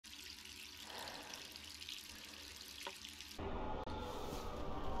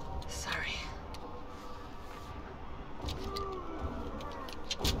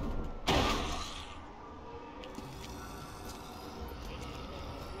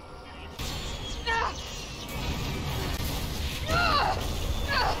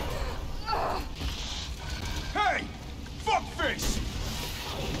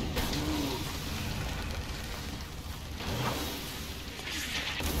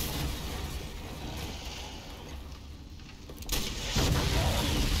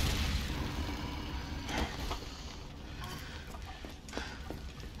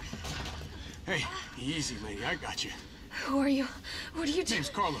Easy, lady. I got you. Who are you? What are you doing? Name's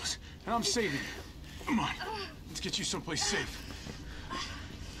Carlos, and I'm saving you. Come on. Let's get you someplace safe.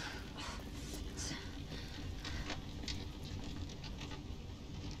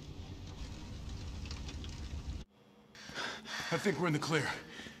 I think we're in the clear.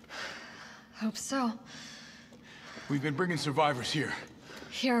 Hope so. We've been bringing survivors here.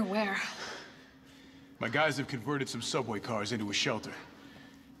 Here where? My guys have converted some subway cars into a shelter.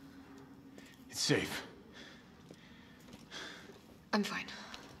 It's safe. I'm fine.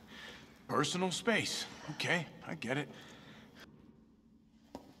 Personal space. Okay, I get it.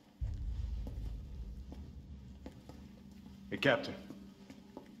 Hey, Captain.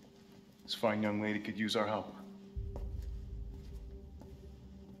 This fine young lady could use our help.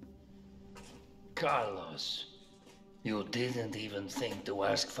 Carlos, you didn't even think to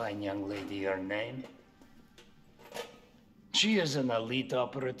ask fine young lady her name? She is an elite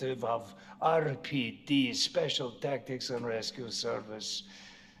operative of RPD, Special Tactics and Rescue Service.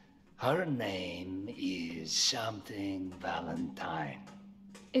 Her name is something Valentine.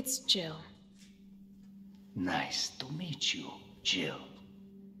 It's Jill. Nice to meet you, Jill.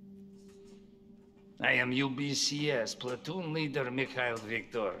 I am UBCS, Platoon Leader Mikhail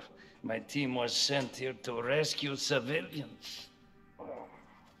Victor. My team was sent here to rescue civilians.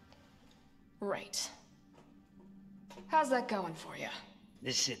 Right. How's that going for you?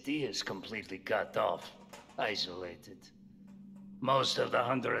 The city is completely cut off, isolated. Most of the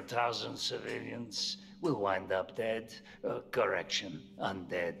 100,000 civilians will wind up dead. Correction,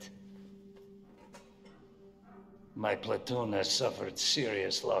 undead. My platoon has suffered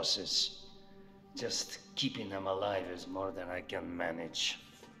serious losses. Just keeping them alive is more than I can manage.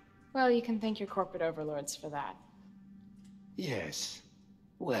 Well, you can thank your corporate overlords for that. Yes.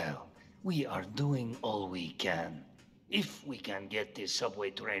 Well, we are doing all we can. If we can get this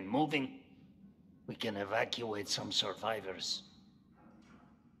subway train moving, we can evacuate some survivors.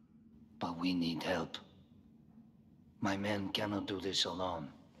 But we need help. My men cannot do this alone.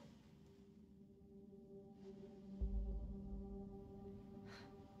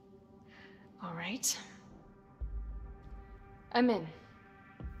 All right. I'm in.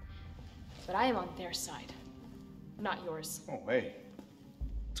 But I am on their side, not yours. Oh, hey.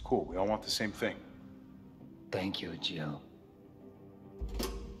 It's cool. We all want the same thing. Thank you, Jill.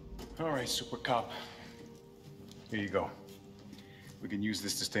 All right, Super Cop. Here you go. We can use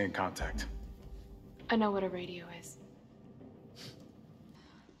this to stay in contact. I know what a radio is.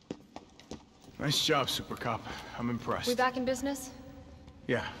 Nice job, Super Cop. I'm impressed. We back in business?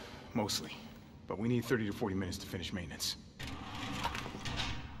 Yeah, mostly. But we need 30 to 40 minutes to finish maintenance.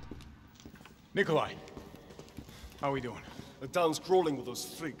 Nikolai, how are we doing? The town's crawling with those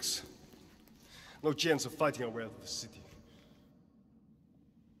freaks. No chance of fighting our way out of the city.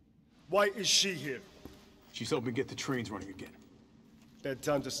 Why is she here? She's helping get the trains running again. Bad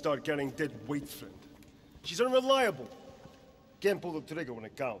time to start carrying dead weight, friend. She's unreliable. Can't pull the trigger when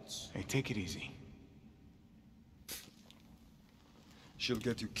it counts. Hey, take it easy. She'll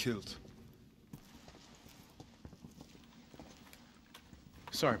get you killed.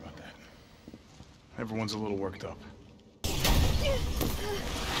 Sorry about that. Everyone's a little worked up.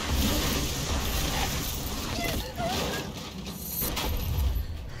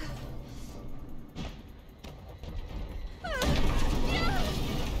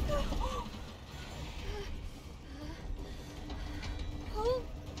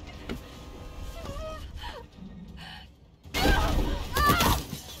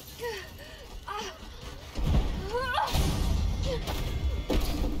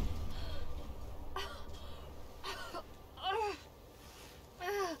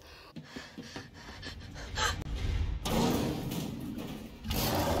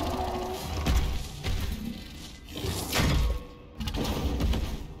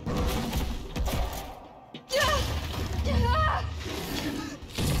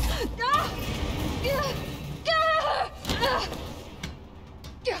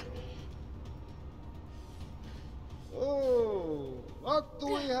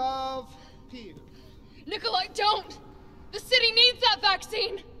 Nikolai, don't! The city needs that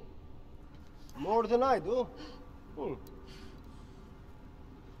vaccine! More than I do.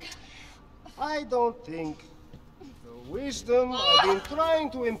 I don't think the wisdom I've been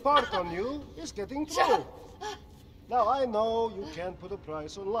trying to impart on you is getting through. Now, I know you can't put a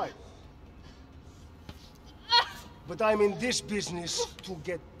price on life. But I'm in this business to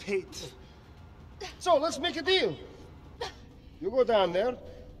get paid. So, let's make a deal. You go down there,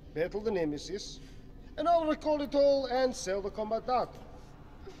 battle the Nemesis, and I'll record it all and sell the combat data.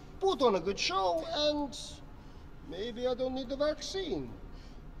 Put on a good show, and maybe I don't need the vaccine.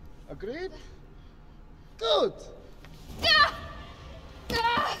 Agreed? Good.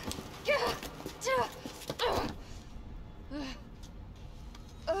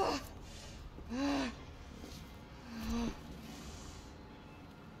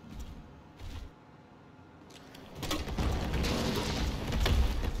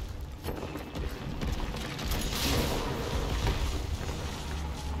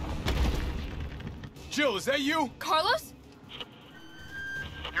 Jill, is that you? Carlos?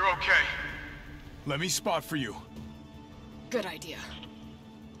 You're okay. Let me spot for you. Good idea.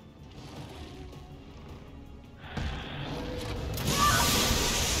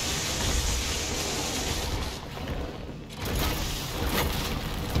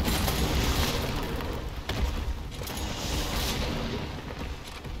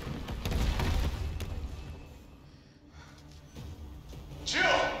 Jill!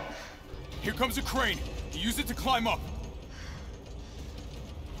 Here comes a crane. Use it to climb up.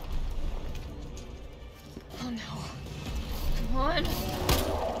 Oh no. Come on.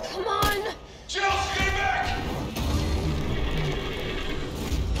 Come on! Jill, stay back!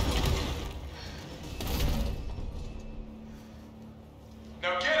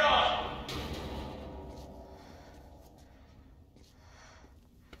 Now get on!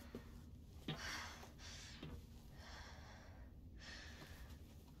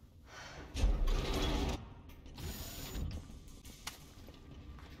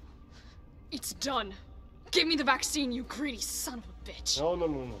 It's done. Give me the vaccine, you greedy son of a bitch.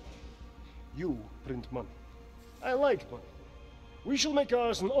 No. You print money. I like money. We shall make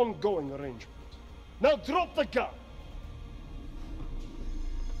ours an ongoing arrangement. Now drop the gun!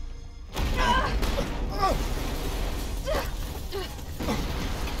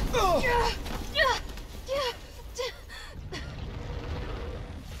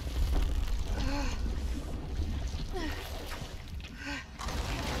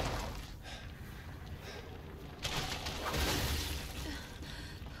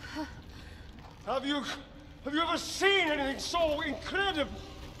 Have you ever seen anything so incredible?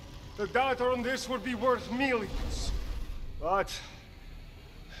 The data on this would be worth millions. But,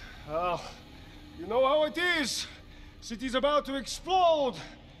 well, you know how it is. City's about to explode,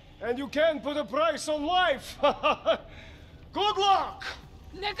 and you can't put a price on life. Good luck!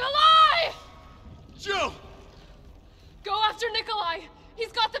 Nikolai! Jill! Go after Nikolai!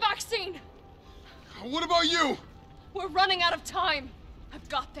 He's got the vaccine! What about you? We're running out of time. I've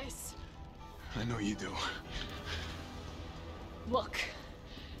got this. I know you do. Look,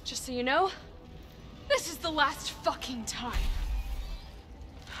 just so you know, this is the last fucking time.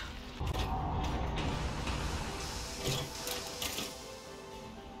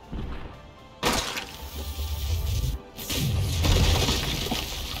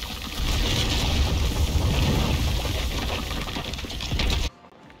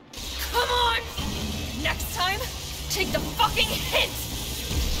 Come on! Next time, take the fucking hint!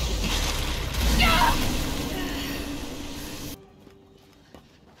 Yeah!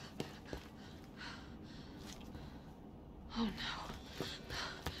 Oh no.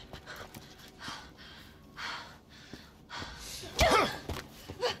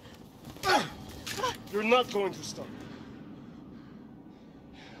 You're not going to stop.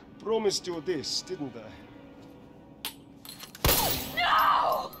 Promised you this, didn't I?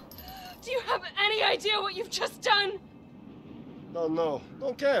 No! Do you have any idea what you've just done? No,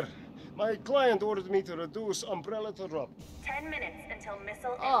 don't care. My client ordered me to reduce umbrella to rubber. 10 minutes until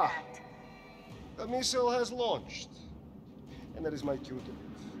missile impact. The missile has launched. And that is my cue to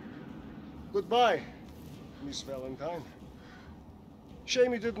leave. Goodbye, Miss Valentine.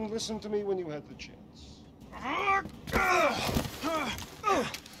 Shame you didn't listen to me when you had the chance.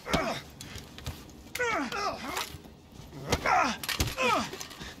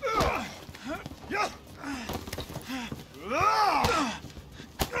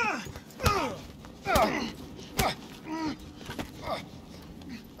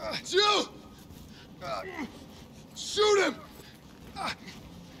 Jill! Shoot him!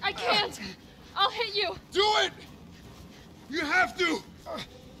 I can't! I'll hit you! Do it! You have to!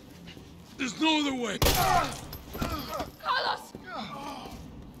 There's no other way. Carlos!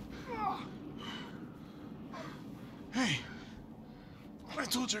 Hey, I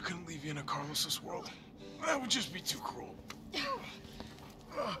told you I couldn't leave you in a Carlos's world. That would just be too cruel.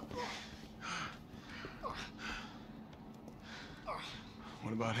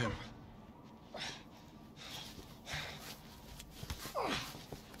 What about him?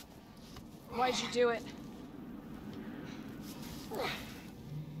 Why'd you do it?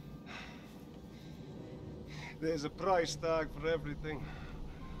 There's a price tag for everything.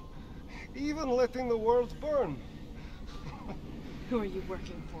 Even letting the world burn. Who are you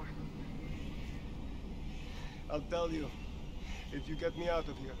working for? I'll tell you. If you get me out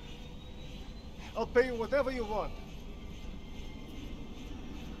of here, I'll pay you whatever you want.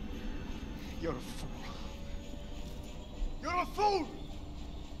 You're a fool. You're a fool!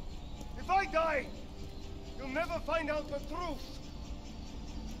 If I die, you'll never find out the truth.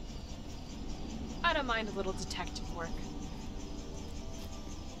 I don't mind a little detective work.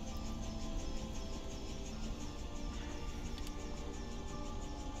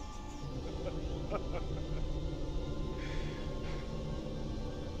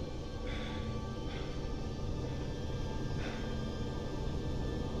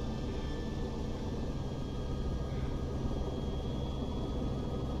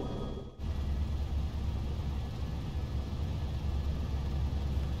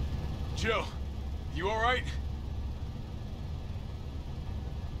 Jill, you all right?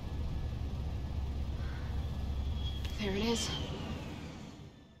 There it is.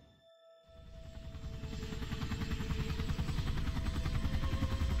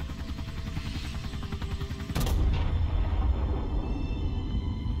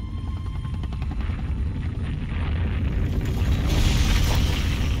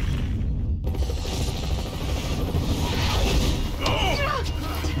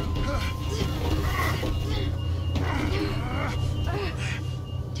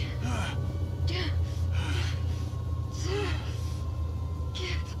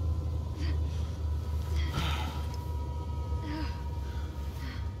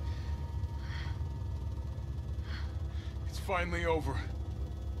 Finally over.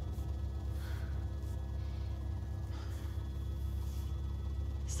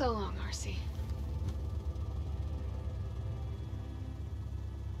 So long, RC.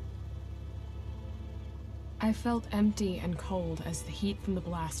 I felt empty and cold as the heat from the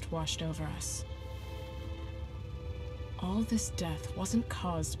blast washed over us. All this death wasn't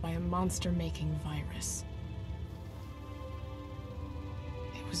caused by a monster-making virus.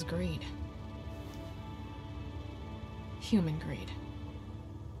 It was greed. Human greed.